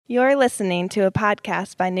You're listening to a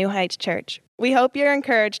podcast by New Heights Church. We hope you're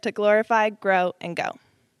encouraged to glorify, grow, and go.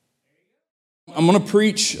 I'm going to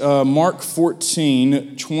preach Mark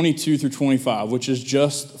 14, 22 through 25, which is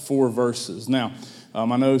just 4 verses. Now,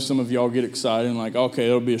 I know some of y'all get excited and like, okay,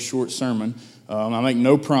 it'll be a short sermon. I make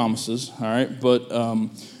no promises, all right? But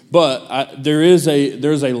there's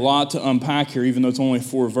a lot to unpack here, even though it's only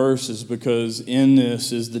 4 verses, because in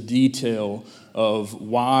this is the detail of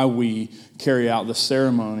why we carry out the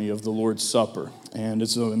ceremony of the Lord's Supper. And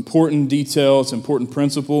it's an important detail, it's an important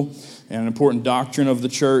principle, and an important doctrine of the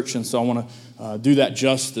church, and so I want to do that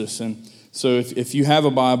justice. And so if you have a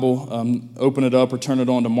Bible, open it up or turn it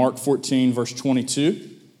on to Mark 14, verse 22,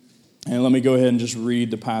 and let me go ahead and just read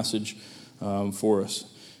the passage for us.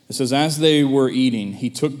 It says, "As they were eating, he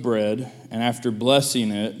took bread, and after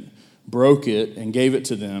blessing it, broke it, and gave it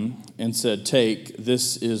to them, and said, 'Take,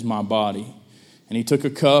 this is my body.' And he took a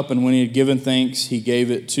cup, and when he had given thanks, he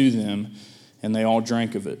gave it to them, and they all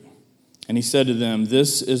drank of it. And he said to them,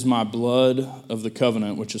 'This is my blood of the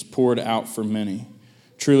covenant, which is poured out for many.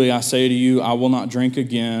 Truly I say to you, I will not drink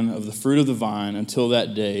again of the fruit of the vine until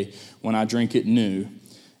that day when I drink it new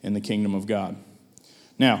in the kingdom of God.'"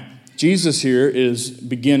 Now, Jesus here is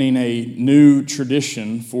beginning a new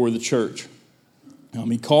tradition for the church.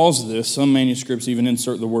 He calls this, some manuscripts even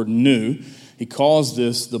insert the word new, he calls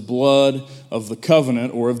this the blood of the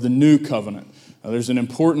covenant or of the new covenant. There's an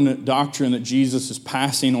important doctrine that Jesus is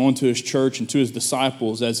passing on to his church and to his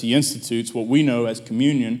disciples as he institutes what we know as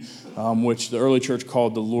communion, which the early church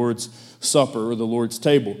called the Lord's Supper or the Lord's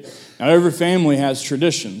table. Now, every family has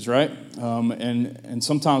traditions, right? And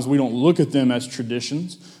sometimes we don't look at them as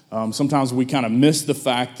traditions. Sometimes we kind of miss the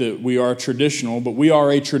fact that we are traditional, but we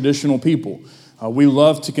are a traditional people. We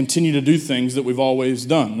love to continue to do things that we've always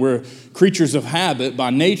done. We're creatures of habit by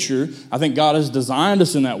nature. I think God has designed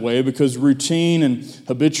us in that way because routine and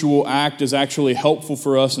habitual act is actually helpful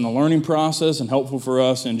for us in the learning process and helpful for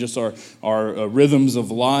us in just our rhythms of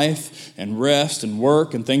life and rest and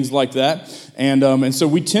work and things like that. And so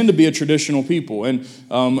we tend to be a traditional people.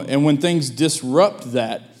 And when things disrupt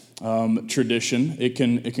that tradition, it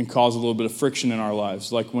can cause a little bit of friction in our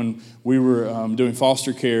lives. Like when we were doing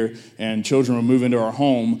foster care and children would move into our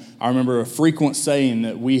home, I remember a frequent saying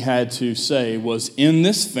that we had to say was, "In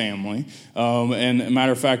this family," and a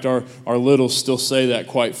matter of fact, our littles still say that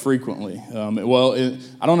quite frequently.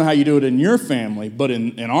 I don't know how you do it in your family, but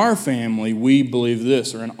in our family, we believe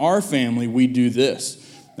this, or in our family, we do this.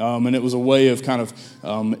 And it was a way of kind of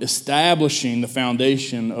establishing the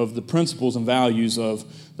foundation of the principles and values of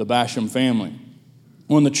the Basham family.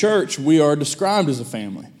 Well, in the church, we are described as a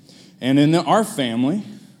family. And in our family,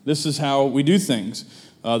 this is how we do things.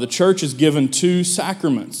 The church is given 2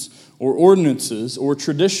 sacraments or ordinances or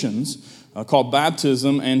traditions called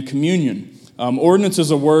baptism and communion. Ordinance is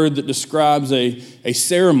a word that describes a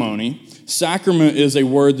ceremony. Sacrament is a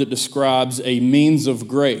word that describes a means of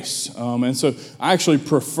grace. And so I actually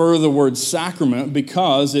prefer the word sacrament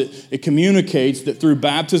because it communicates that through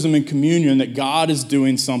baptism and communion that God is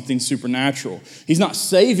doing something supernatural. He's not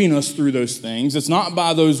saving us through those things. It's not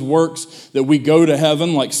by those works that we go to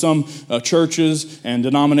heaven like some churches and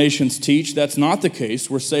denominations teach. That's not the case.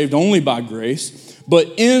 We're saved only by grace.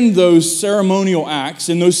 But in those ceremonial acts,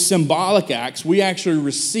 in those symbolic acts, we actually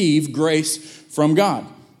receive grace from God.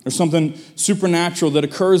 There's something supernatural that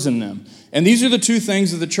occurs in them. And these are the 2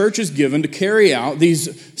 things that the church is given to carry out, these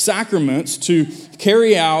sacraments, to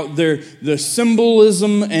carry out the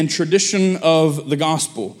symbolism and tradition of the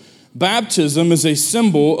gospel. Baptism is a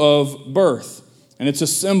symbol of birth, and it's a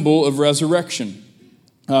symbol of resurrection.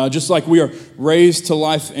 Just like we are raised to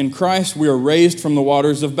life in Christ, we are raised from the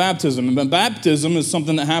waters of baptism. And baptism is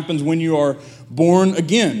something that happens when you are born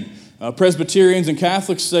again. Presbyterians and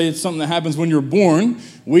Catholics say it's something that happens when you're born.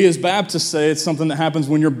 We as Baptists say it's something that happens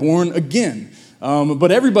when you're born again.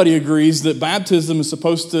 But everybody agrees that baptism is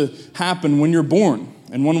supposed to happen when you're born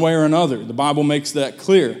in one way or another. The Bible makes that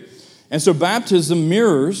clear. And so baptism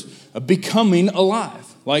mirrors becoming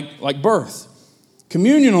alive, like birth.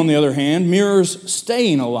 Communion, on the other hand, mirrors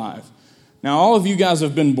staying alive. Now, all of you guys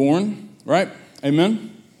have been born, right? Amen?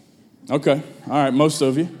 Okay. All right, most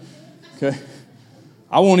of you. Okay.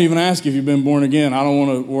 I won't even ask if you've been born again. I don't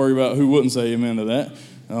want to worry about who wouldn't say amen to that.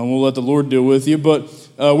 We'll let the Lord deal with you. But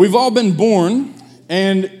we've all been born,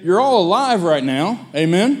 and you're all alive right now.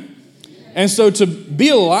 Amen? And so to be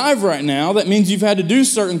alive right now, that means you've had to do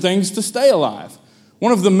certain things to stay alive.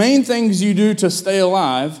 One of the main things you do to stay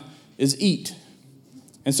alive is eat.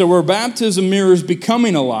 And so where baptism mirrors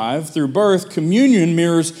becoming alive through birth, communion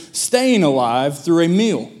mirrors staying alive through a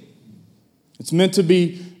meal. It's meant to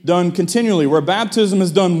be done continually. Where baptism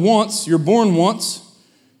is done once, you're born once,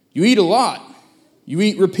 You eat a lot. You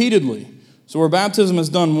eat repeatedly. So where baptism is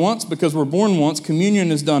done once because we're born once,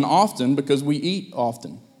 communion is done often because we eat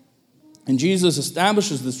often. And Jesus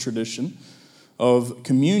establishes this tradition of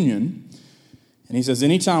communion. And he says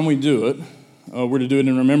anytime we do it, we're to do it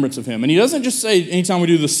in remembrance of him. And he doesn't just say anytime we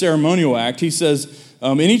do the ceremonial act. He says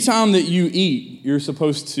anytime that you eat, you're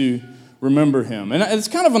supposed to remember him. And it's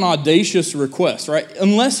kind of an audacious request, right?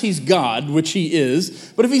 Unless he's God, which he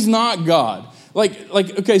is. But if he's not God,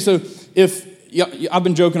 okay, so I've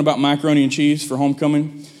been joking about macaroni and cheese for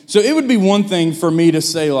homecoming. So it would be one thing for me to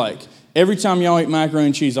say, every time y'all eat macaroni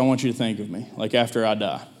and cheese, I want you to think of me, after I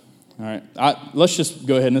die. All right, let's just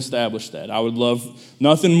go ahead and establish that. I would love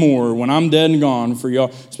nothing more when I'm dead and gone for y'all,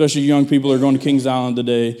 especially young people who are going to Kings Island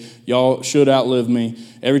today. Y'all should outlive me.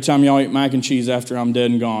 Every time y'all eat mac and cheese after I'm dead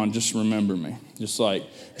and gone, just remember me. Just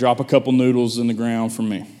drop a couple noodles in the ground for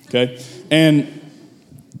me, okay?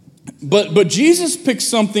 But Jesus picked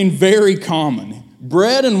something very common.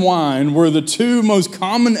 Bread and wine were the two most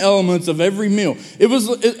common elements of every meal.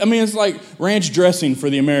 It's like ranch dressing for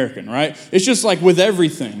the American, right? It's just like with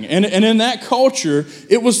everything. And in that culture,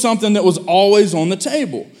 it was something that was always on the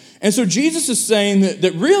table. And so Jesus is saying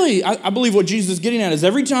that really, I believe what Jesus is getting at is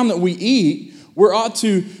every time that we eat, we ought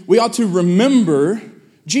to remember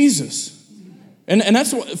Jesus. And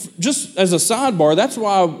that's what, just as a sidebar, that's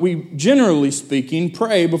why we, generally speaking,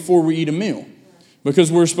 pray before we eat a meal.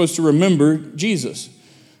 Because we're supposed to remember Jesus.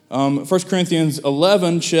 1 Corinthians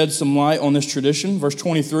 11 sheds some light on this tradition. Verse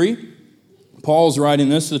 23, Paul's writing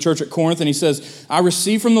this to the church at Corinth, and he says, I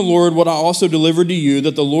received from the Lord what I also delivered to you,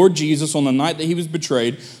 that the Lord Jesus, on the night that he was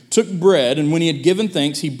betrayed, took bread, and when he had given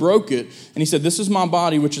thanks, he broke it, and he said, this is my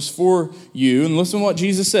body, which is for you. And listen to what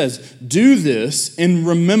Jesus says. Do this in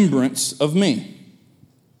remembrance of me.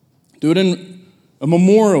 Do it in a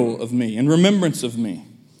memorial of me, in remembrance of me.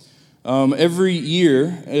 Every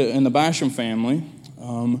year in the Basham family,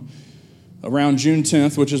 around June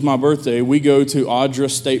 10th, which is my birthday, we go to Audra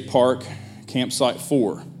State Park, Campsite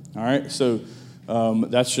 4. All right, so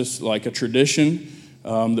that's just like a tradition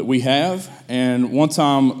that we have. And one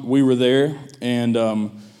time we were there, and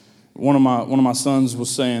one of my sons was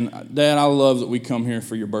saying, Dad, I love that we come here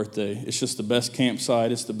for your birthday. It's just the best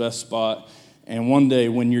campsite. It's the best spot. And one day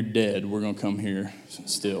when you're dead, we're going to come here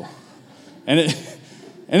still. And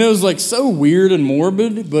it was so weird and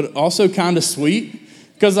morbid, but also kind of sweet.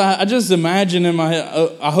 Because I just imagine in my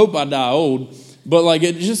head, I hope I die old, but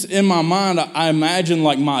it just in my mind, I imagine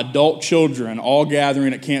my adult children all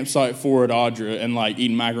gathering at Campsite 4 at Audra and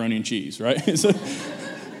eating macaroni and cheese, right? So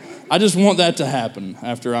I just want that to happen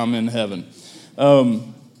after I'm in heaven.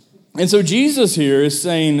 And so Jesus here is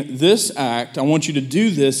saying, this act, I want you to do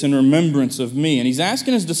this in remembrance of me. And he's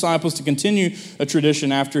asking his disciples to continue a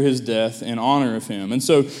tradition after his death in honor of him. And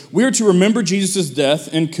so we are to remember Jesus'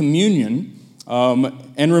 death in communion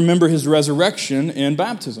and remember his resurrection in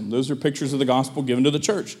baptism. Those are pictures of the gospel given to the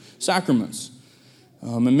church, sacraments.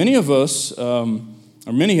 And many of us, or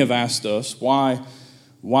many have asked us why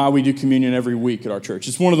we do communion every week at our church.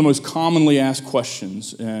 It's one of the most commonly asked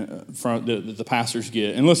questions that the pastors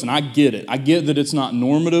get. And listen, I get it. I get that it's not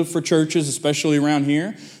normative for churches, especially around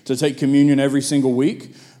here, to take communion every single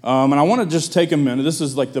week. And I want to just take a minute. This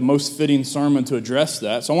is the most fitting sermon to address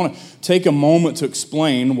that. So I want to take a moment to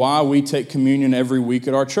explain why we take communion every week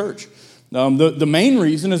at our church. The main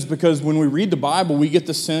reason is because when we read the Bible, we get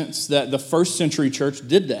the sense that the first century church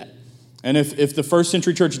did that. And if the first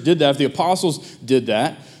century church did that, if the apostles did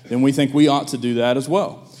that, then we think we ought to do that as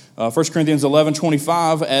well. 1 Corinthians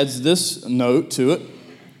 11:25 adds this note to it.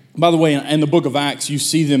 By the way, in the book of Acts, you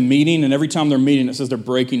see them meeting, and every time they're meeting, it says they're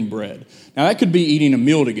breaking bread. Now, that could be eating a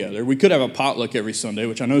meal together. We could have a potluck every Sunday,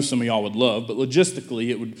 which I know some of y'all would love, but logistically,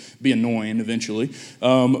 it would be annoying eventually.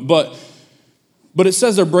 But it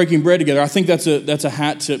says they're breaking bread together. I think that's a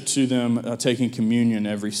hat tip to them taking communion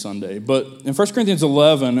every Sunday. But in 1 Corinthians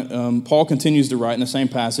 11, Paul continues to write in the same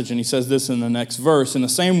passage, and he says this in the next verse. In the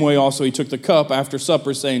same way, also, he took the cup after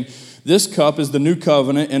supper, saying, this cup is the new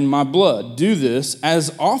covenant in my blood. Do this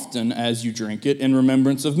as often as you drink it in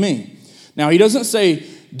remembrance of me. Now, he doesn't say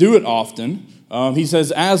do it often. He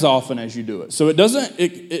says as often as you do it. So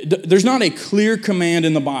there's not a clear command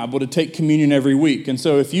in the Bible to take communion every week. And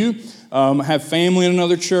so if you have family in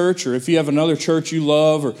another church, or if you have another church you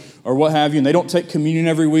love, or what have you, and they don't take communion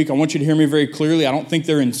every week, I want you to hear me very clearly. I don't think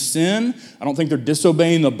they're in sin. I don't think they're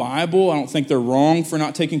disobeying the Bible. I don't think they're wrong for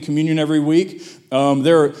not taking communion every week.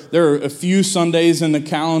 There are a few Sundays in the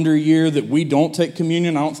calendar year that we don't take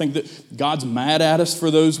communion. I don't think that God's mad at us for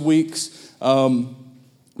those weeks.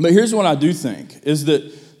 But here's what I do think, is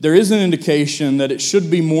that there is an indication that it should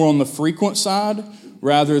be more on the frequent side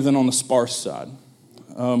rather than on the sparse side.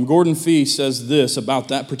 Gordon Fee says this about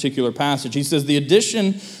that particular passage. He says, the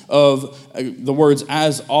addition of the words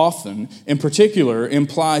 "as often" in particular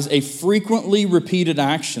implies a frequently repeated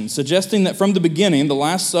action, suggesting that from the beginning, the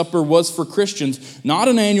Last Supper was for Christians not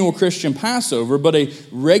an annual Christian Passover, but a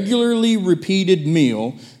regularly repeated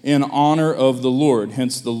meal in honor of the Lord,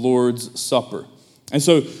 hence the Lord's Supper. And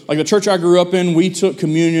so, like the church I grew up in, we took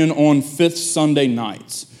communion on fifth Sunday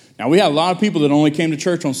nights. Now, we had a lot of people that only came to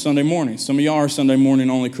church on Sunday mornings. Some of y'all are Sunday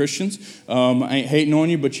morning only Christians. I ain't hating on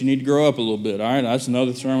you, but you need to grow up a little bit, all right? That's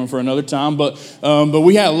another sermon for another time. But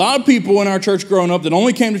we had a lot of people in our church growing up that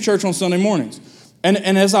only came to church on Sunday mornings. And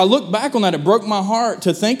as I look back on that, it broke my heart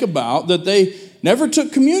to think about that they never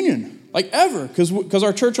took communion, like ever, because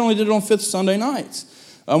our church only did it on fifth Sunday nights.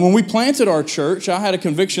 When we planted our church, I had a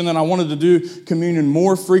conviction that I wanted to do communion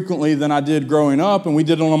more frequently than I did growing up, and we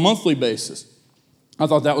did it on a monthly basis. I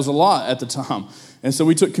thought that was a lot at the time. And so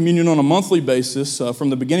we took communion on a monthly basis from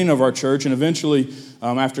the beginning of our church, and eventually,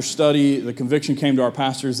 after study, the conviction came to our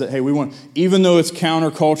pastors that, hey, we want, even though it's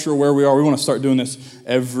countercultural where we are, we want to start doing this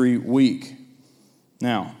every week.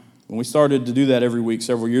 Now, when we started to do that every week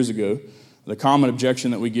several years ago, the common objection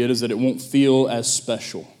that we get is that it won't feel as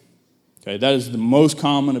special. Okay, that is the most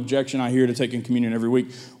common objection I hear to taking communion every week.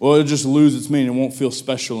 Well, it'll just lose its meaning. It won't feel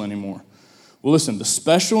special anymore. Well, listen, the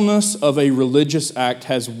specialness of a religious act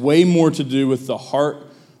has way more to do with the heart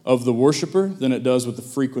of the worshiper than it does with the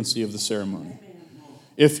frequency of the ceremony.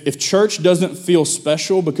 If church doesn't feel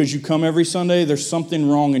special because you come every Sunday, there's something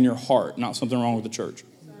wrong in your heart, not something wrong with the church.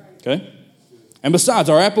 Okay? And besides,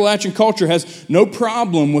 our Appalachian culture has no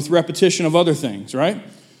problem with repetition of other things, right?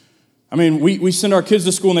 I mean, we send our kids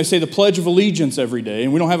to school and they say the Pledge of Allegiance every day,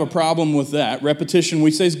 and we don't have a problem with that. Repetition,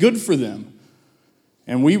 we say, is good for them.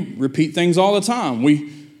 And we repeat things all the time.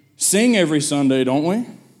 We sing every Sunday, don't we?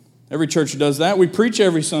 Every church does that. We preach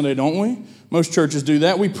every Sunday, don't we? Most churches do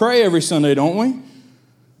that. We pray every Sunday, don't we?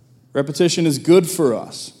 Repetition is good for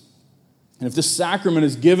us. And if this sacrament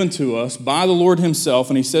is given to us by the Lord himself,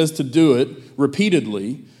 and he says to do it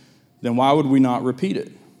repeatedly, then why would we not repeat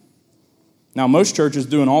it? Now, most churches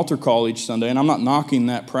do an altar call each Sunday, and I'm not knocking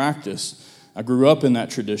that practice. I grew up in that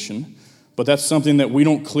tradition, but that's something that we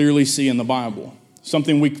don't clearly see in the Bible.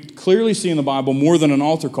 Something we clearly see in the Bible more than an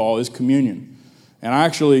altar call is communion. And I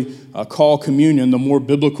actually call communion the more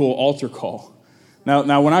biblical altar call.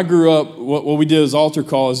 Now, when I grew up, what we did as altar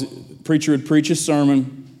call is the preacher would preach his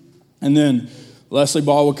sermon, and then Leslie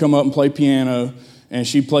Ball would come up and play piano, and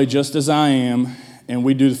she'd play Just As I Am, and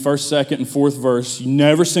we'd do the first, second, and fourth verse. You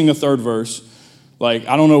never sing a third verse. Like,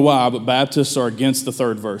 I don't know why, but Baptists are against the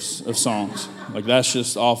third verse of songs. Like, that's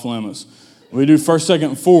just off limits. We do first, second,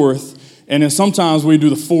 and fourth, and then sometimes we do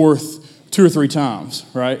the fourth 2 or 3 times,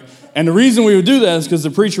 right? And the reason we would do that is because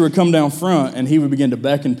the preacher would come down front and he would begin to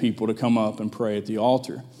beckon people to come up and pray at the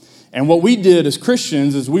altar. And what we did as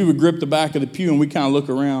Christians is we would grip the back of the pew and we kind of look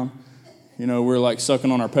around. You know, we're like sucking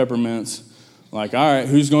on our peppermints. Like, all right,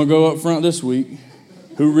 who's going to go up front this week?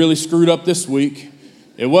 Who really screwed up this week?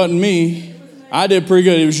 It wasn't me. I did pretty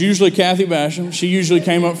good. It was usually Kathy Basham. She usually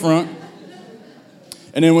came up front.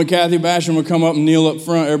 And then when Kathy Basham would come up and kneel up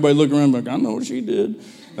front, everybody look around like, I know what she did.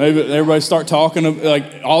 Everybody start talking,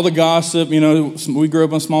 like all the gossip, you know, we grew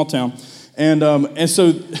up in a small town. And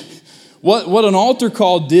so what an altar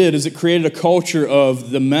call did is it created a culture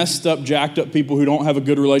of the messed up, jacked up people who don't have a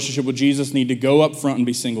good relationship with Jesus need to go up front and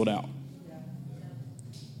be singled out.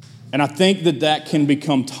 And I think that can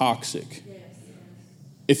become toxic.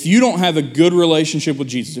 If you don't have a good relationship with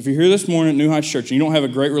Jesus, if you're here this morning at New Heights Church and you don't have a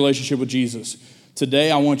great relationship with Jesus, today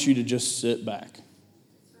I want you to just sit back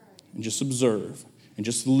and just observe and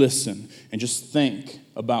just listen and just think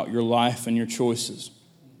about your life and your choices.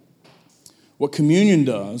 What communion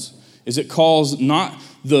does is it calls not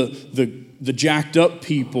the jacked up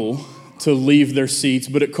people to leave their seats,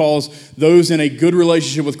 but it calls those in a good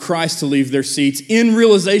relationship with Christ to leave their seats in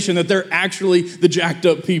realization that they're actually the jacked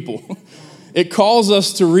up people. It calls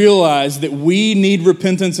us to realize that we need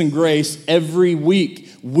repentance and grace every week.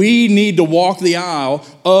 We need to walk the aisle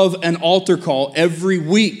of an altar call every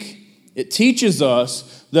week. It teaches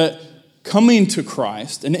us that coming to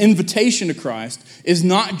Christ, an invitation to Christ, is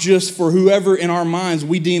not just for whoever in our minds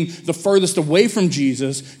we deem the furthest away from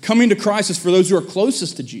Jesus. Coming to Christ is for those who are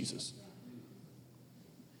closest to Jesus.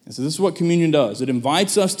 And so this is what communion does. It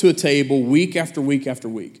invites us to a table week after week after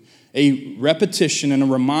week. A repetition and a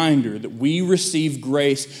reminder that we receive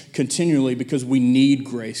grace continually because we need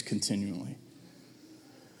grace continually.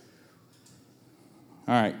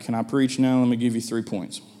 All right, can I preach now? Let me give you 3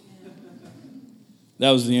 points.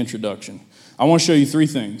 That was the introduction. I want to show you 3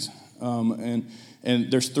 things, and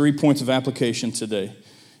there's 3 points of application today.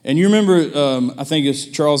 And you remember, I think it's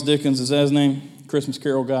Charles Dickens, is that his name? Christmas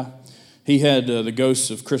Carol guy. He had the ghosts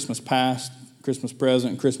of Christmas past, Christmas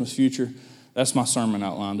present, and Christmas future. That's my sermon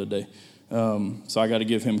outline today. So I got to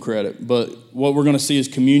give him credit. But what we're going to see is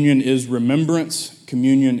communion is remembrance,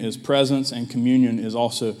 communion is presence, and communion is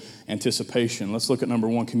also anticipation. Let's look at number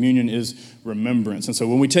one. Communion is remembrance. And so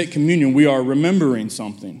when we take communion, we are remembering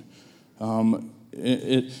something.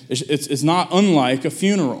 It's not unlike a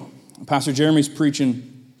funeral. Pastor Jeremy's preaching,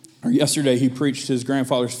 or yesterday he preached his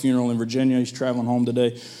grandfather's funeral in Virginia. He's traveling home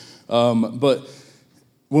today. But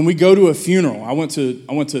when we go to a funeral, I went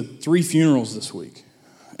to 3 funerals this week.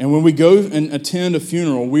 And when we go and attend a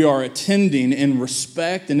funeral, we are attending in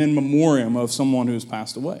respect and in memoriam of someone who has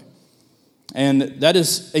passed away. And that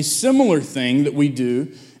is a similar thing that we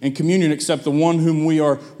do in communion, except the one whom we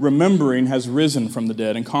are remembering has risen from the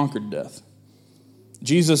dead and conquered death.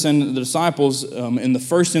 Jesus and the disciples, in the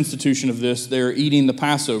first institution of this, they're eating the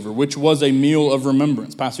Passover, which was a meal of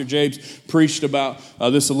remembrance. Pastor James preached about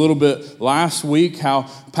this a little bit last week, how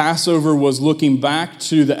Passover was looking back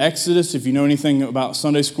to the Exodus. If you know anything about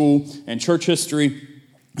Sunday school and church history,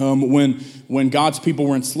 when God's people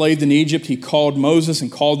were enslaved in Egypt, he called Moses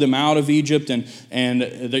and called them out of Egypt, and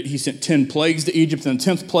he sent 10 plagues to Egypt, and the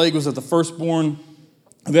 10th plague was that the firstborn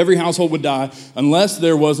of every household would die unless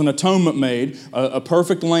there was an atonement made, a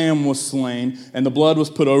perfect lamb was slain, and the blood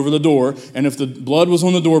was put over the door. And if the blood was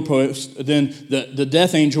on the doorpost, then the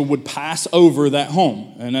death angel would pass over that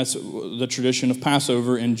home. And that's the tradition of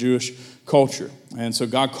Passover in Jewish culture. And so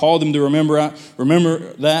God called them to remember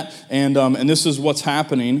that. And this is what's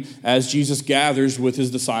happening as Jesus gathers with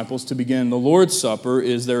his disciples to begin the Lord's Supper,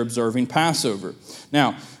 is they're observing Passover.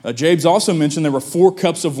 Now, James also mentioned there were 4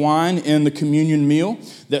 cups of wine in the communion meal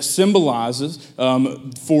that symbolizes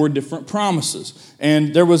 4 different promises.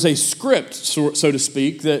 And there was a script, so to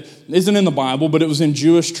speak, that isn't in the Bible, but it was in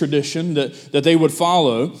Jewish tradition that they would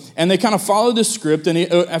follow. And they kind of followed this script, and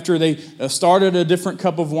after they started a different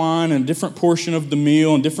cup of wine and a different portion of the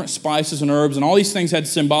meal and different spices and herbs, and all these things had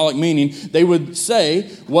symbolic meaning, they would say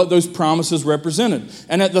what those promises represented.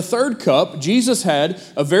 And at the 3rd cup, Jesus had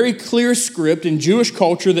a very clear script in Jewish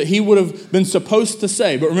culture that he would have been supposed to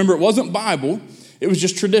say. But remember, it wasn't Bible, it was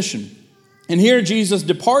just tradition. And here Jesus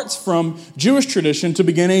departs from Jewish tradition to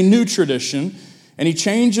begin a new tradition, and he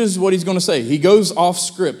changes what he's going to say. He goes off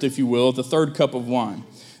script, if you will, at the 3rd cup of wine.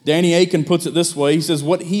 Danny Akin puts it this way. He says,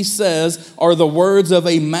 what he says are the words of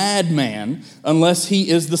a madman unless he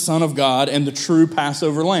is the Son of God and the true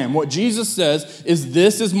Passover lamb. What Jesus says is,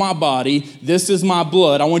 this is my body, this is my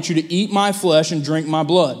blood. I want you to eat my flesh and drink my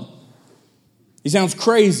blood. He sounds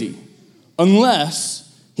crazy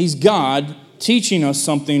unless he's God teaching us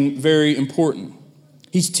something very important.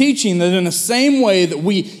 He's teaching that in the same way that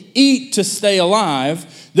we eat to stay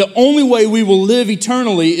alive, the only way we will live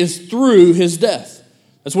eternally is through his death.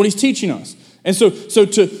 That's what he's teaching us. And so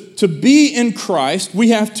to be in Christ, we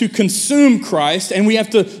have to consume Christ, and we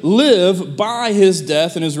have to live by his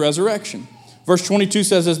death and his resurrection. Verse 22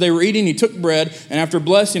 says, as they were eating, he took bread, and after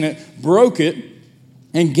blessing it, broke it,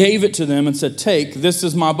 and gave it to them and said, take, this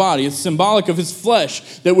is my body. It's symbolic of his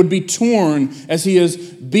flesh that would be torn as he is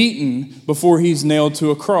beaten before he's nailed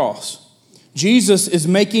to a cross. Jesus is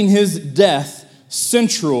making his death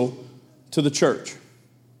central to the church.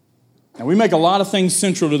 Now, we make a lot of things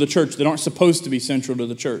central to the church that aren't supposed to be central to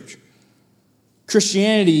the church.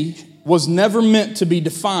 Christianity was never meant to be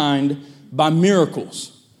defined by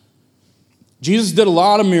miracles. Jesus did a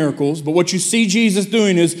lot of miracles, but what you see Jesus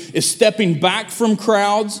doing is stepping back from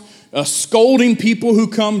crowds, scolding people who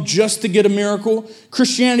come just to get a miracle.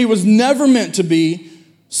 Christianity was never meant to be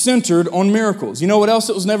centered on miracles. You know what else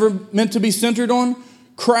it was never meant to be centered on?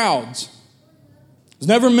 Crowds. It was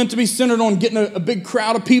never meant to be centered on getting a big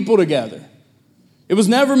crowd of people together. It was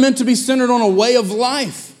never meant to be centered on a way of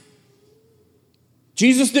life.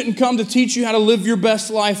 Jesus didn't come to teach you how to live your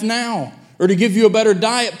best life now, or to give you a better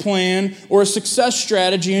diet plan or a success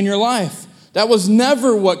strategy in your life. That was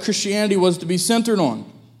never what Christianity was to be centered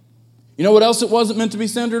on. You know what else it wasn't meant to be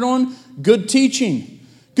centered on? Good teaching.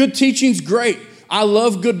 Good teaching's great. I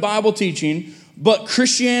love good Bible teaching, but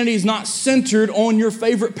Christianity is not centered on your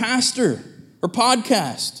favorite pastor or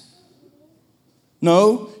podcast.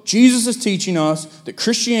 No, Jesus is teaching us that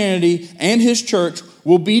Christianity and his church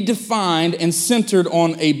will be defined and centered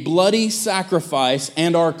on a bloody sacrifice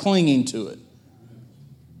and our clinging to it.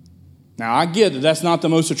 Now, I get that that's not the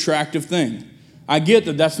most attractive thing. I get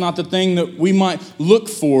that that's not the thing that we might look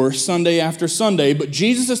for Sunday after Sunday, but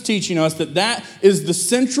Jesus is teaching us that that is the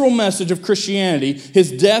central message of Christianity,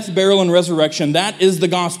 his death, burial, and resurrection. That is the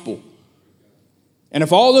gospel. And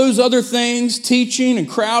if all those other things, teaching and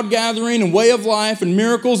crowd gathering and way of life and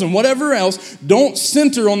miracles and whatever else, don't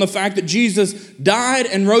center on the fact that Jesus died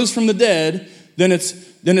and rose from the dead, then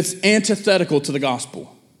it's antithetical to the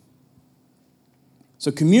gospel.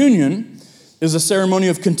 So communion is a ceremony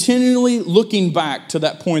of continually looking back to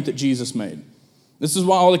that point that Jesus made. This is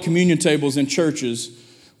why all the communion tables in churches,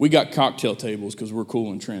 we got cocktail tables because we're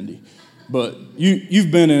cool and trendy. But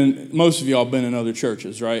most of y'all been in other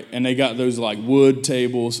churches, right? And they got those like wood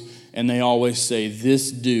tables, and they always say,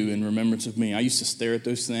 "This do in remembrance of me." I used to stare at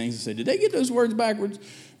those things and say, "Did they get those words backwards?"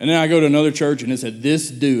 And then I go to another church and it said, "This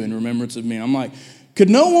do in remembrance of me." I'm like, can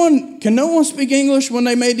no one speak English when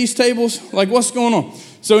they made these tables? Like, what's going on?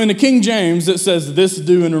 So in the King James, it says, "This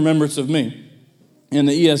do in remembrance of me." In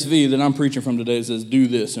the ESV that I'm preaching from today, it says, "Do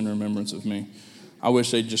this in remembrance of me." I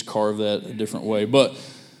wish they'd just carve that a different way. But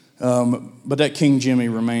that King Jimmy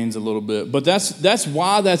remains a little bit. But that's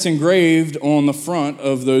why that's engraved on the front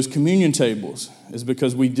of those communion tables, is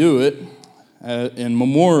because we do it in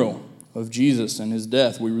memorial of Jesus and his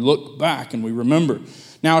death. We look back and we remember.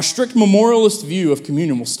 Now, a strict memorialist view of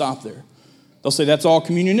communion will stop there. They'll say that's all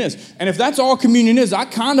communion is. And if that's all communion is, I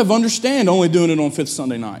kind of understand only doing it on fifth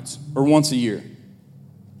Sunday nights or once a year.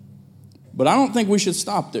 But I don't think we should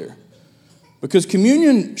stop there. Because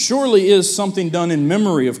communion surely is something done in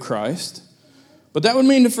memory of Christ, but that would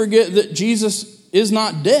mean to forget that Jesus is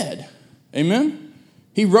not dead. Amen?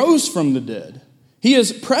 He rose from the dead. He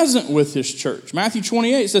is present with his church. Matthew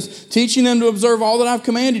 28 says, "Teaching them to observe all that I've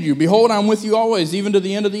commanded you. Behold, I'm with you always, even to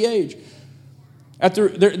the end of the age."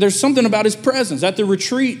 There's something about his presence. At the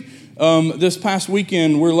retreat this past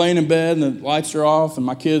weekend, we're laying in bed and the lights are off and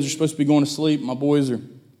my kids are supposed to be going to sleep. My boys are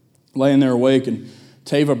laying there awake, and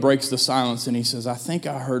Tava breaks the silence and he says, "I think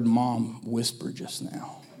I heard Mom whisper just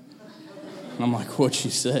now." And I'm like, "What'd she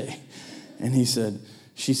say?" And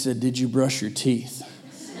she said, "Did you brush your teeth?"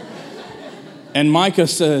 And Micah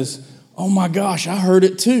says, "Oh my gosh, I heard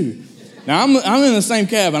it too." Now I'm in the same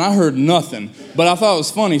cabin. I heard nothing, but I thought it was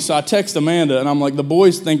funny. So I text Amanda and I'm like, "The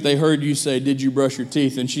boys think they heard you say, 'Did you brush your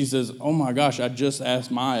teeth?'" And she says, "Oh my gosh, I just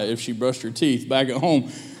asked Maya if she brushed her teeth back at home."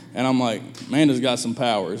 And I'm like, Amanda's got some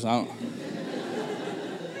powers.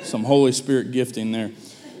 Some Holy Spirit gifting there.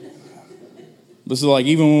 This is like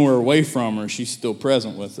even when we're away from her, she's still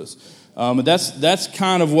present with us. But that's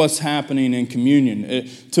kind of what's happening in communion.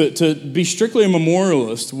 To be strictly a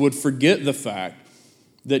memorialist would forget the fact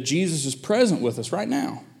that Jesus is present with us right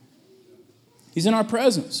now. He's in our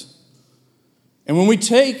presence. And when we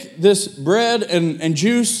take this bread and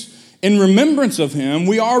juice in remembrance of him,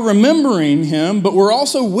 we are remembering him, but we're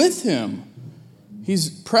also with him. He's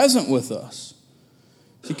present with us.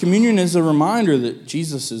 See, communion is a reminder that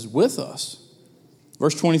Jesus is with us.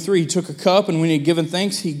 Verse 23, he took a cup, and when he had given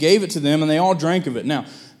thanks, he gave it to them, and they all drank of it. Now,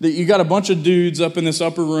 you got a bunch of dudes up in this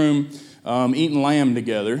upper room eating lamb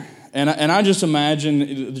together, and I just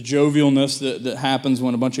imagine the jovialness that happens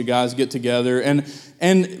when a bunch of guys get together.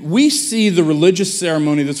 And we see the religious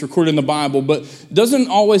ceremony that's recorded in the Bible, but doesn't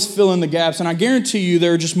always fill in the gaps. And I guarantee you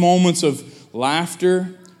there are just moments of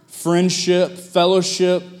laughter, friendship,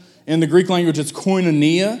 fellowship. In the Greek language, it's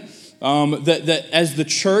koinonia, that as the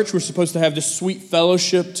church, we're supposed to have this sweet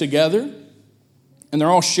fellowship together. And they're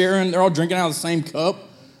all drinking out of the same cup,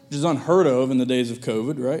 which is unheard of in the days of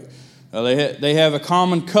COVID, right? They have a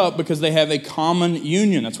common cup because they have a common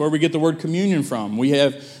union. That's where we get the word communion from.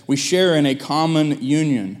 We share in a common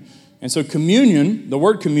union. And so communion, the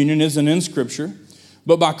word communion isn't in Scripture,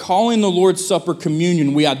 but by calling the Lord's Supper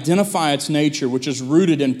communion, we identify its nature, which is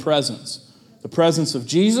rooted in presence. The presence of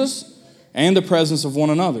Jesus and the presence of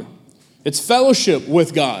one another. It's fellowship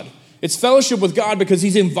with God. It's fellowship with God because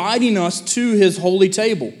he's inviting us to his holy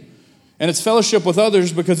table. And it's fellowship with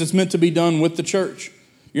others because it's meant to be done with the church.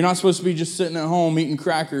 You're not supposed to be just sitting at home eating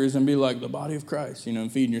crackers and be like the body of Christ,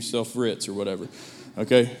 and feeding yourself Ritz or whatever.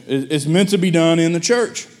 Okay? It's meant to be done in the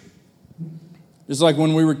church. Just like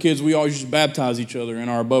when we were kids, we always used to baptize each other in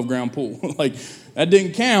our above ground pool. Like, that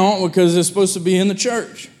didn't count because it's supposed to be in the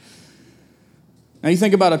church. Now you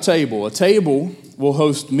think about a table. A table will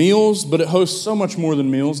host meals, but it hosts so much more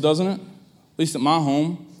than meals, doesn't it? At least at my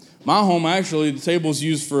home. My home, actually, the table's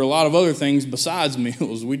used for a lot of other things besides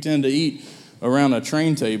meals. We tend to eat around a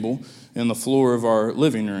train table in the floor of our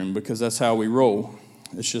living room because that's how we roll.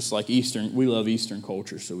 It's just like Eastern. We love Eastern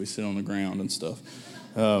culture, so we sit on the ground and stuff.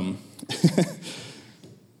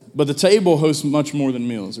 But the table hosts much more than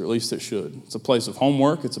meals, or at least it should. It's a place of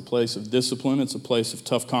homework. It's a place of discipline. It's a place of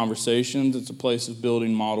tough conversations. It's a place of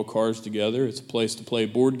building model cars together. It's a place to play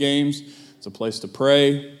board games. It's a place to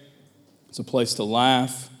pray. It's a place to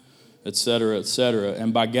laugh, etc., etc.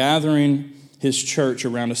 And by gathering his church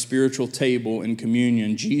around a spiritual table in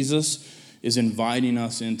communion, Jesus is inviting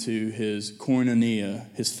us into his koinonia,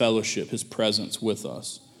 his fellowship, his presence with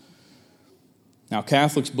us. Now,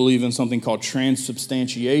 Catholics believe in something called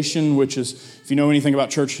transubstantiation, which is, if you know anything about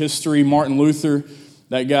church history, Martin Luther,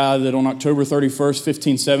 that guy that on October 31st,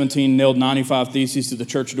 1517, nailed 95 theses to the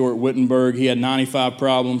church door at Wittenberg. He had 95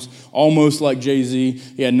 problems, almost like Jay-Z.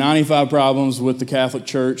 He had 95 problems with the Catholic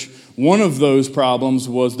Church. One of those problems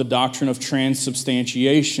was the doctrine of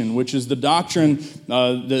transubstantiation, which is the doctrine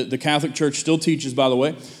the Catholic Church still teaches, by the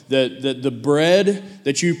way, that the bread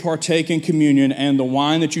that you partake in communion and the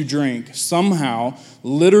wine that you drink somehow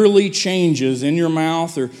literally changes in your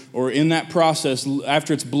mouth or in that process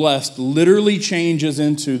after it's blessed, literally changes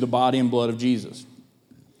into the body and blood of Jesus.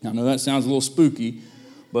 Now, I know that sounds a little spooky,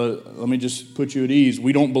 but let me just put you at ease.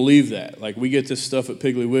 We don't believe that. Like, we get this stuff at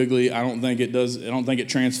Piggly Wiggly. I don't think it does. I don't think it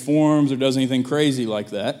transforms or does anything crazy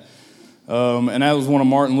like that. And that was one of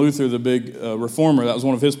Martin Luther, the big reformer. That was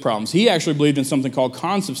one of his problems. He actually believed in something called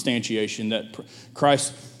consubstantiation, that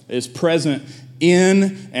Christ is present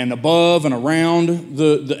in and above and around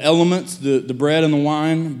the elements, the bread and the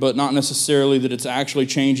wine, but not necessarily that it's actually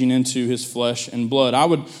changing into his flesh and blood. I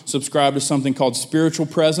would subscribe to something called spiritual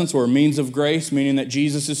presence or a means of grace, meaning that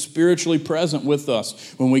Jesus is spiritually present with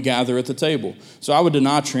us when we gather at the table. So I would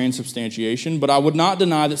deny transubstantiation, but I would not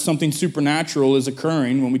deny that something supernatural is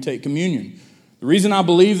occurring when we take communion. The reason I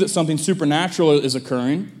believe that something supernatural is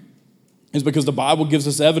occurring is because the Bible gives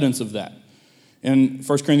us evidence of that. In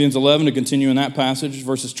 1 Corinthians 11, to continue in that passage,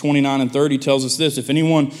 verses 29 and 30 tells us this: if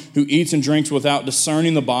anyone who eats and drinks without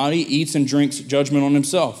discerning the body eats and drinks judgment on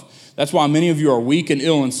himself. That's why many of you are weak and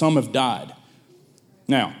ill and some have died.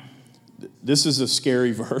 Now, this is a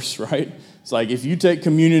scary verse, right? It's like if you take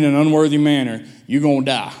communion in an unworthy manner, you're going to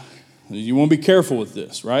die. You want to be careful with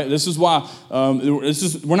this, right? This is why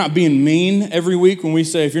we're not being mean every week when we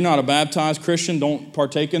say if you're not a baptized Christian, don't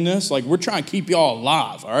partake in this. Like, we're trying to keep y'all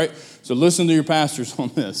alive, all right? So listen to your pastors on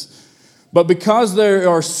this. But because there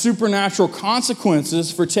are supernatural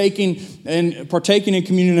consequences for partaking in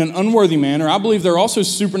communion in an unworthy manner, I believe there are also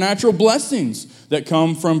supernatural blessings that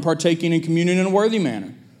come from partaking in communion in a worthy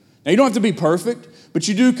manner. Now, you don't have to be perfect, but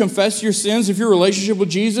you do confess your sins. If your relationship with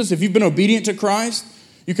Jesus, if you've been obedient to Christ,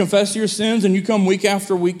 you confess your sins and you come week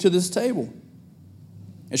after week to this table.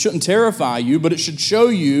 It shouldn't terrify you, but it should show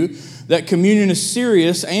you that communion is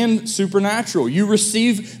serious and supernatural. You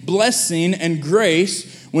receive blessing and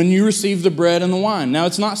grace when you receive the bread and the wine. Now,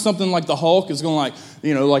 it's not something like the Hulk is going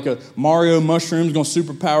like a Mario mushroom is going to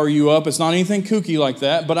superpower you up. It's not anything kooky like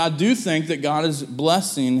that, but I do think that God is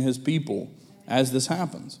blessing his people as this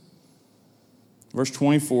happens. Verse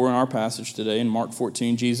 24 in our passage today, in Mark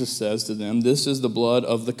 14, Jesus says to them, "This is the blood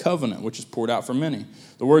of the covenant, which is poured out for many."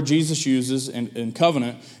 The word Jesus uses in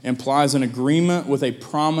covenant implies an agreement with a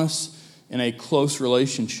promise in a close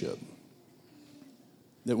relationship.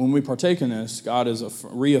 That when we partake in this, God is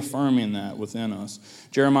reaffirming that within us.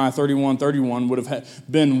 Jeremiah 31:31 would have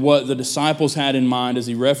been what the disciples had in mind as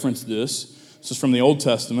he referenced this. This is from the Old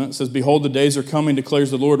Testament. It says, "Behold, the days are coming,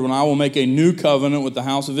 declares the Lord, when I will make a new covenant with the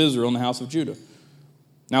house of Israel and the house of Judah."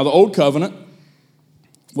 Now, the old covenant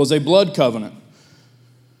was a blood covenant.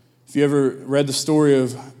 If you ever read the story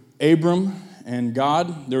of Abram and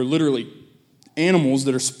God, they're literally animals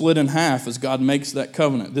that are split in half as God makes that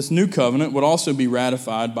covenant. This new covenant would also be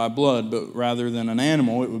ratified by blood, but rather than an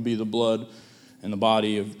animal, it would be the blood and the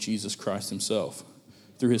body of Jesus Christ himself.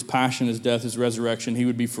 Through his passion, his death, his resurrection, he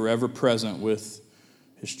would be forever present with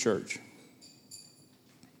his church.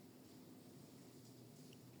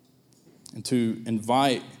 And to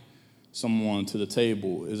invite someone to the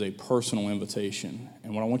table is a personal invitation.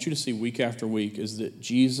 And what I want you to see week after week is that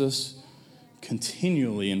Jesus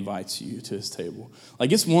continually invites you to his table.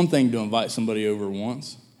 Like, it's one thing to invite somebody over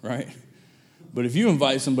once, right? But if you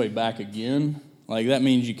invite somebody back again, like, that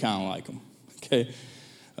means you kind of like them, okay?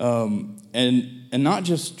 And not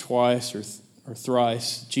just twice or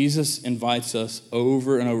thrice. Jesus invites us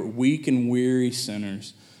over and over, weak and weary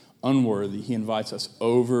sinners, unworthy. He invites us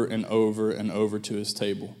over and over and over to his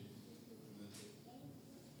table.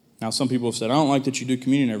 Now, some people have said, "I don't like that you do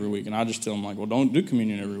communion every week." And I just tell them, like, well, don't do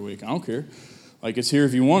communion every week. I don't care. Like, it's here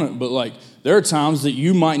if you want it. But, like, there are times that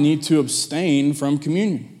you might need to abstain from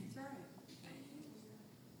communion.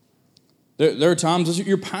 There are times that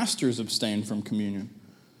your pastors abstain from communion.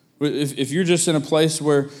 If you're just in a place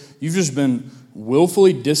where you've just been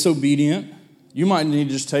willfully disobedient, you might need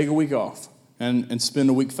to just take a week off and spend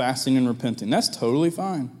a week fasting and repenting. That's totally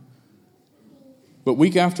fine. But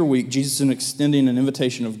week after week, Jesus is extending an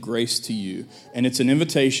invitation of grace to you. And it's an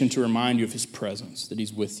invitation to remind you of his presence, that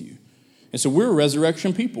he's with you. And so we're a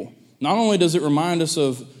resurrection people. not only does it remind us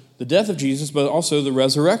of the death of Jesus, but also the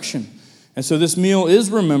resurrection. And so this meal is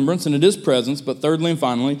remembrance and it is presence, but thirdly and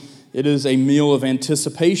finally, it is a meal of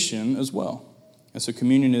anticipation as well. And so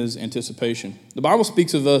communion is anticipation. The Bible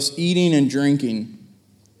speaks of us eating and drinking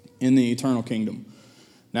in the eternal kingdom.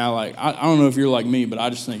 Now, I don't know if you're like me, but I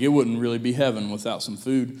just think it wouldn't really be heaven without some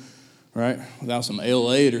food, right? Without some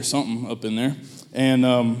Ale 8 or something up in there.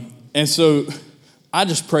 And so I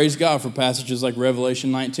just praise God for passages like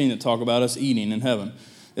Revelation 19 that talk about us eating in heaven.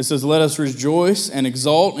 It says, let us rejoice and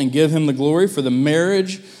exult and give him the glory, for the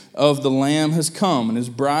marriage of the Lamb has come, and his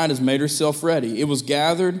bride has made herself ready. It was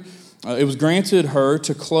granted her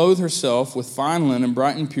to clothe herself with fine linen,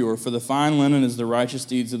 bright and pure, for the fine linen is the righteous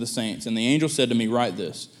deeds of the saints. And the angel said to me, write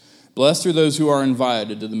this, blessed are those who are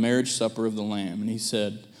invited to the marriage supper of the Lamb. And he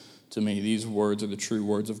said to me, these words are the true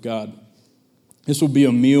words of God. This will be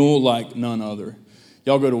a meal like none other.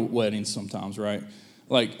 Y'all go to weddings sometimes, right?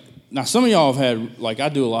 Now, some of y'all have had, I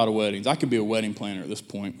do a lot of weddings. I could be a wedding planner at this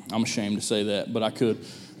point. I'm ashamed to say that, but I could.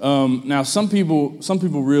 Now, some people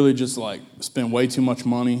really just, spend way too much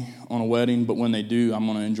money on a wedding, but when they do, I'm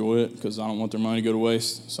going to enjoy it because I don't want their money to go to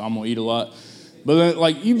waste, so I'm going to eat a lot. But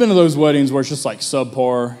then, you've been to those weddings where it's just,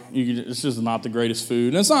 subpar. It's just not the greatest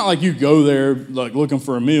food. And it's not like you go there, looking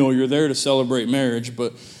for a meal. You're there to celebrate marriage,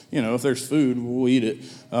 but, if there's food, we'll eat it.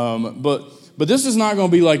 But this is not going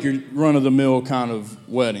to be like your run-of-the-mill kind of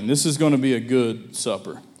wedding. This is going to be a good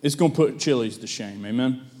supper. It's going to put Chili's to shame.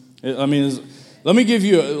 Amen. Let me give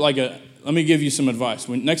you some advice.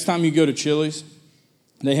 Next time you go to Chili's,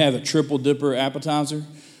 they have a triple dipper appetizer.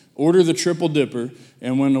 Order the triple dipper,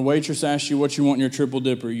 and when the waitress asks you what you want in your triple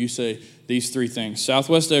dipper, you say these three things: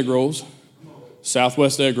 Southwest egg rolls,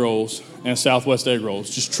 Southwest egg rolls, and Southwest egg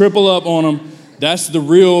rolls. Just triple up on them. That's the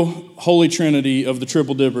real holy trinity of the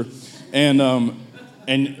triple dipper. And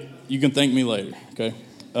you can thank me later, okay?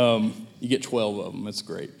 You get 12 of them. It's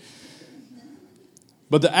great.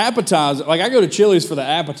 But the appetizer, I go to Chili's for the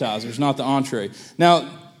appetizers, not the entree. Now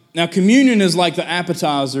communion is like the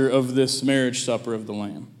appetizer of this marriage supper of the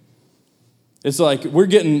Lamb. It's we're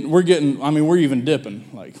even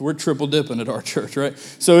dipping. We're triple dipping at our church, right?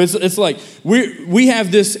 So it's we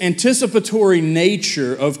have this anticipatory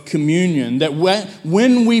nature of communion that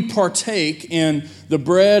when we partake in the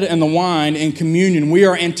bread and the wine in communion, we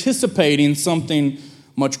are anticipating something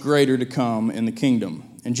much greater to come in the kingdom.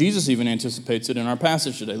 And Jesus even anticipates it in our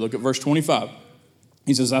passage today. Look at verse 25.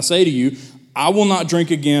 He says, I say to you, I will not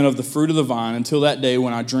drink again of the fruit of the vine until that day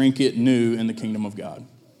when I drink it new in the kingdom of God.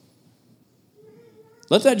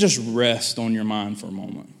 Let that just rest on your mind for a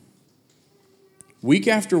moment. Week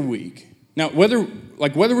after week. Now, whether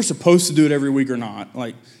we're supposed to do it every week or not,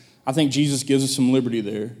 I think Jesus gives us some liberty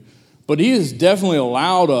there. But he has definitely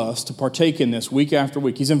allowed us to partake in this week after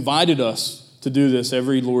week. He's invited us to do this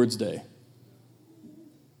every Lord's Day.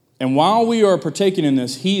 And while we are partaking in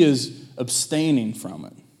this, he is abstaining from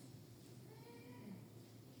it.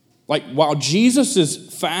 While Jesus is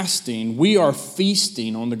fasting, we are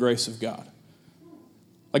feasting on the grace of God.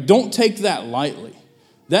 Don't take that lightly.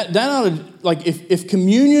 That ought to, if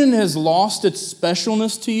communion has lost its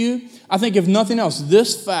specialness to you, I think if nothing else,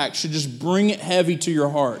 this fact should just bring it heavy to your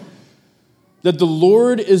heart. That the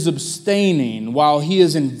Lord is abstaining while he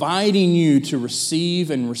is inviting you to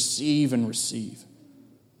receive and receive and receive.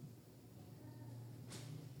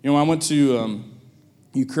 When I went to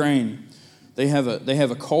Ukraine, they have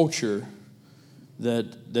a culture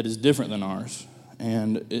that is different than ours.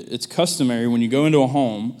 And it's customary when you go into a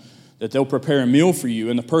home that they'll prepare a meal for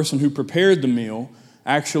you, and the person who prepared the meal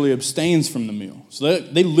actually abstains from the meal. So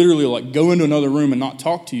they literally go into another room and not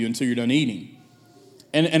talk to you until you're done eating.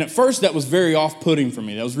 And at first that was very off-putting for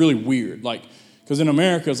me. That was really weird. Because in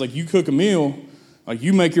America, it's you cook a meal,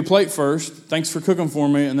 you make your plate first, thanks for cooking for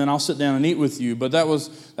me, and then I'll sit down and eat with you. But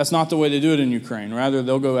that's not the way they do it in Ukraine. Rather,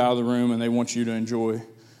 they'll go out of the room and they want you to enjoy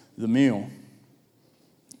the meal.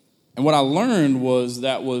 And what I learned was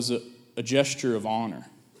that was a gesture of honor.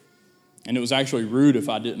 And it was actually rude if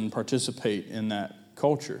I didn't participate in that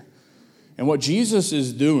culture. And what Jesus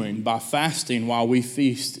is doing by fasting while we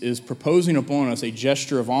feast is proposing upon us a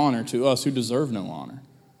gesture of honor to us who deserve no honor.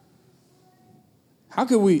 How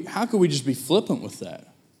could we just be flippant with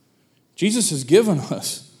that? Jesus has given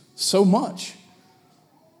us so much.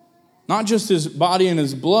 Not just his body and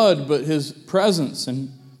his blood, but his presence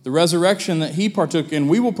and the resurrection that he partook in,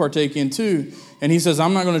 we will partake in too. And he says,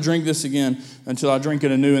 I'm not going to drink this again until I drink it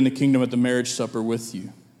anew in the kingdom at the marriage supper with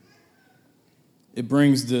you. It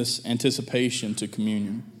brings this anticipation to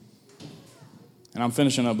communion. And I'm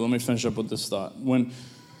finishing up, but let me finish up with this thought. When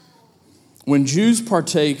when Jews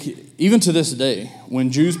partake, even to this day,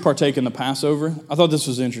 when Jews partake in the Passover, I thought this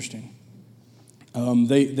was interesting.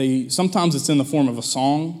 They sometimes it's in the form of a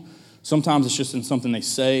song, sometimes it's just in something they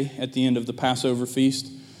say at the end of the Passover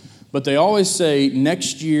feast, but they always say,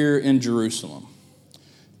 next year in Jerusalem.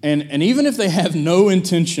 And even if they have no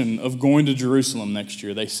intention of going to Jerusalem next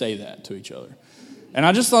year, they say that to each other. And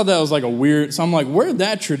I just thought that was like a weird, so I'm like, where did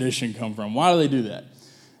that tradition come from? Why do they do that?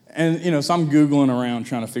 And, so I'm Googling around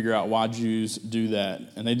trying to figure out why Jews do that.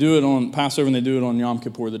 And they do it on Passover and they do it on Yom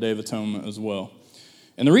Kippur, the Day of Atonement as well.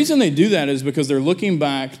 And the reason they do that is because they're looking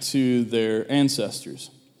back to their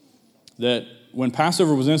ancestors. That when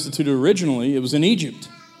Passover was instituted originally, it was in Egypt.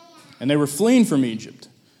 And they were fleeing from Egypt.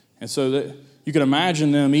 And so that you could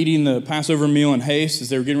imagine them eating the Passover meal in haste as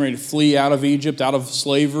they were getting ready to flee out of Egypt, out of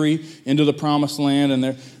slavery, into the promised land. And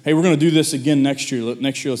they're, hey, we're going to do this again next year.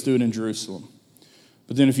 Next year, let's do it in Jerusalem.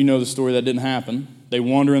 But then if you know the story, that didn't happen. They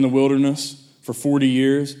wander in the wilderness for 40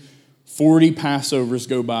 years. 40 Passovers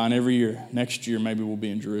go by, and every year, next year, maybe we'll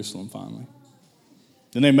be in Jerusalem finally.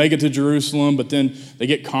 Then they make it to Jerusalem, but then they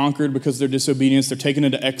get conquered because of their disobedience. They're taken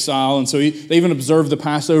into exile. And so they even observe the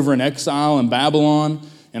Passover in exile in Babylon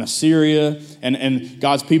and Assyria. And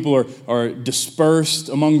God's people are dispersed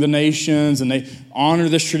among the nations, and they honor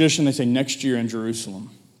this tradition. They say, next year in Jerusalem.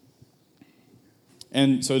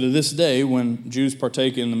 And so to this day, when Jews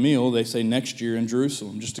partake in the meal, they say next year in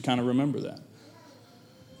Jerusalem, just to kind of remember that.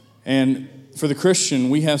 And for the Christian,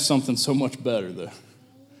 we have something so much better, though.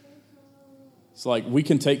 It's like we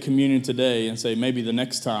can take communion today and say maybe the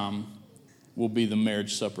next time will be the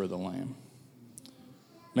marriage supper of the Lamb.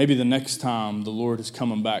 Maybe the next time the Lord is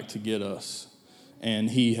coming back to get us, and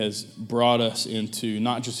he has brought us into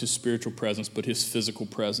not just his spiritual presence, but his physical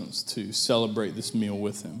presence to celebrate this meal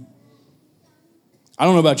with him. I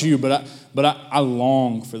don't know about you, but I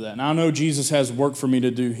long for that. And I know Jesus has work for me to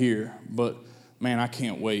do here, but man, I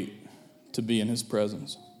can't wait to be in his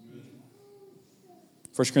presence.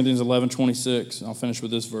 1 Corinthians 11:26, I'll finish with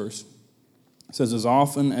this verse. It says, as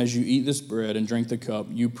often as you eat this bread and drink the cup,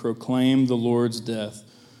 you proclaim the Lord's death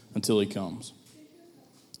until he comes.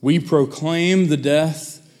 We proclaim the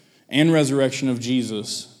death and resurrection of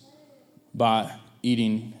Jesus by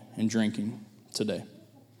eating and drinking today.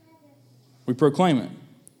 We proclaim it.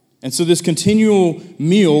 And so this continual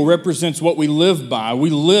meal represents what we live by. We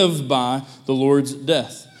live by the Lord's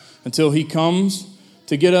death. Until he comes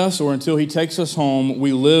to get us or until he takes us home,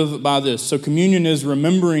 we live by this. So communion is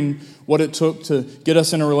remembering what it took to get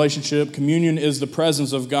us in a relationship. Communion is the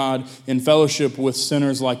presence of God in fellowship with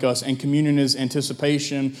sinners like us. And communion is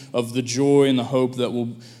anticipation of the joy and the hope that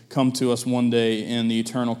will come to us one day in the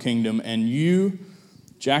eternal kingdom. And you,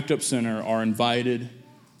 jacked up sinner, are invited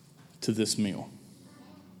to this meal.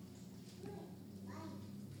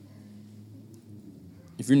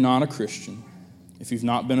 If you're not a Christian, if you've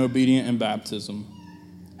not been obedient in baptism,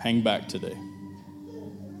 hang back today.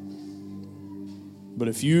 But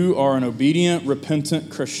if you are an obedient, repentant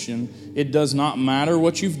Christian, it does not matter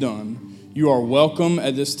what you've done. You are welcome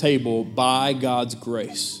at this table by God's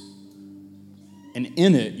grace. And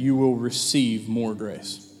in it, you will receive more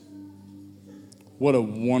grace. What a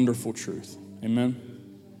wonderful truth. Amen.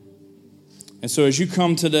 And so as you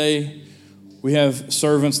come today, we have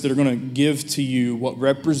servants that are going to give to you what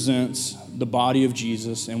represents the body of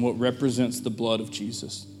Jesus and what represents the blood of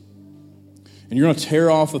Jesus. And you're going to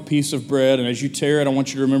tear off a piece of bread, and as you tear it, I want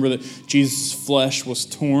you to remember that Jesus' flesh was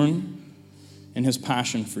torn in his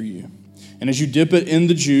passion for you. And as you dip it in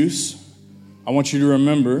the juice, I want you to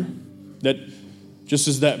remember that just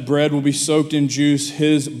as that bread will be soaked in juice,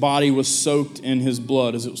 his body was soaked in his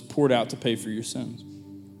blood as it was poured out to pay for your sins.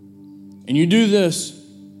 And you do this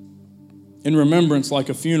in remembrance like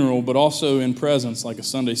a funeral, but also in presence like a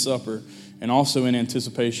Sunday supper, and also in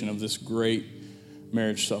anticipation of this great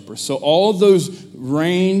marriage supper. So all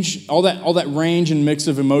that range and mix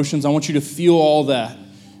of emotions, I want you to feel all that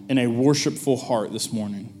in a worshipful heart this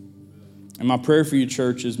morning. And my prayer for you,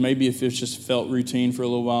 church, is maybe if it's just felt routine for a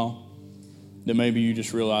little while, that maybe you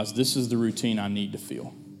just realize this is the routine I need to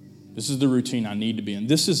feel. This is the routine I need to be in.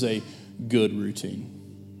 This is a good routine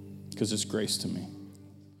because it's grace to me.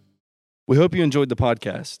 We hope you enjoyed the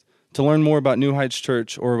podcast. To learn more about New Heights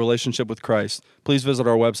Church or a relationship with Christ, please visit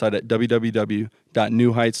our website at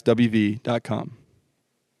www.newheightswv.com.